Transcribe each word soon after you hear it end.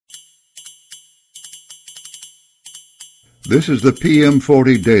This is the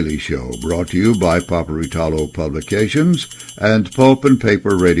PM40 Daily Show, brought to you by Paperitalo Publications and Pulp and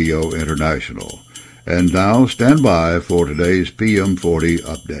Paper Radio International. And now, stand by for today's PM40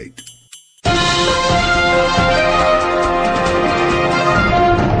 update.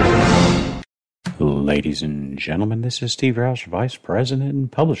 Ladies and gentlemen, this is Steve Roush, Vice President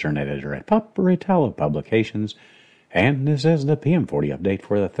and Publisher and Editor at Paperitalo Publications, and this is the PM40 update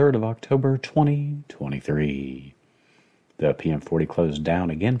for the 3rd of October, 2023. The PM40 closed down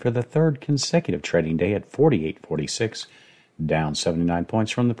again for the third consecutive trading day at 48.46, down 79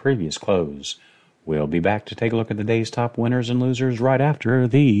 points from the previous close. We'll be back to take a look at the day's top winners and losers right after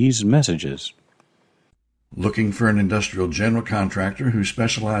these messages. Looking for an industrial general contractor who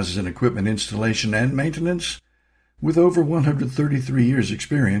specializes in equipment installation and maintenance? With over 133 years'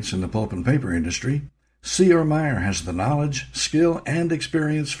 experience in the pulp and paper industry, C.R. Meyer has the knowledge, skill, and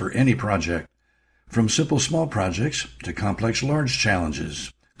experience for any project. From simple small projects to complex large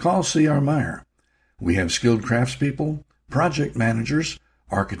challenges, call C.R. Meyer. We have skilled craftspeople, project managers,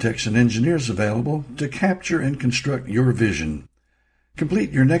 architects, and engineers available to capture and construct your vision.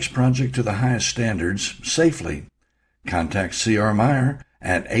 Complete your next project to the highest standards safely. Contact C.R. Meyer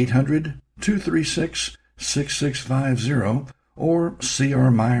at 800-236-6650 or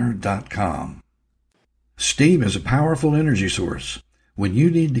crmeyer.com. Steam is a powerful energy source. When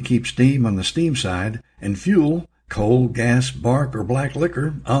you need to keep steam on the steam side and fuel, coal, gas, bark, or black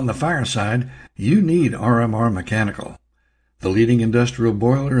liquor on the fire side, you need RMR Mechanical. The leading industrial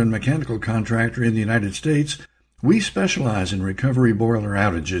boiler and mechanical contractor in the United States, we specialize in recovery boiler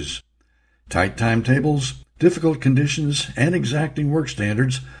outages. Tight timetables, difficult conditions, and exacting work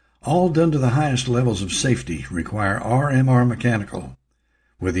standards, all done to the highest levels of safety, require RMR Mechanical.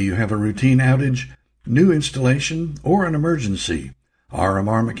 Whether you have a routine outage, new installation, or an emergency,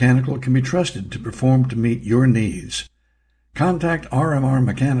 RMR Mechanical can be trusted to perform to meet your needs. Contact RMR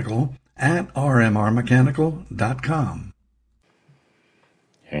Mechanical at rmrmechanical.com.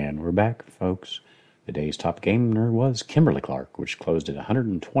 And we're back, folks. The day's top gainer was Kimberly-Clark, which closed at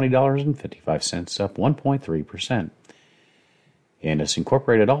 $120.55, up 1.3%. Indus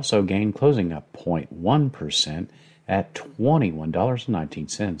Incorporated also gained, closing up 0.1% at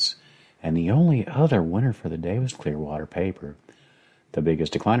 $21.19. And the only other winner for the day was Clearwater Paper. The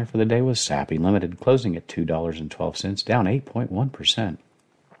biggest decliner for the day was Sappi Limited, closing at $2.12, down 8.1%.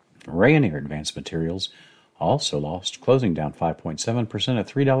 Rayonier Advanced Materials also lost, closing down 5.7% at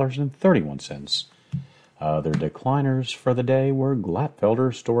 $3.31. Other decliners for the day were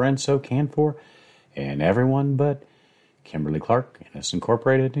Glatfelter, Stora Enso, Canfor, and everyone but Kimberly-Clark, Indus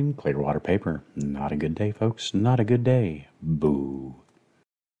Incorporated, and Clearwater Paper. Not a good day, folks. Not a good day. Boo.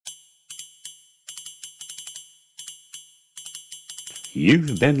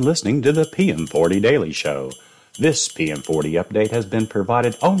 You've been listening to the PM40 Daily Show. This PM40 update has been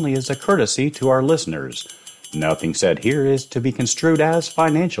provided only as a courtesy to our listeners. Nothing said here is to be construed as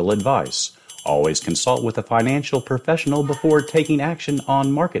financial advice. Always consult with a financial professional before taking action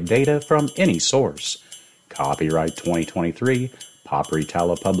on market data from any source. Copyright 2023,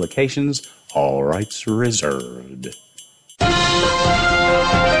 Paperitalo Publications, all rights reserved.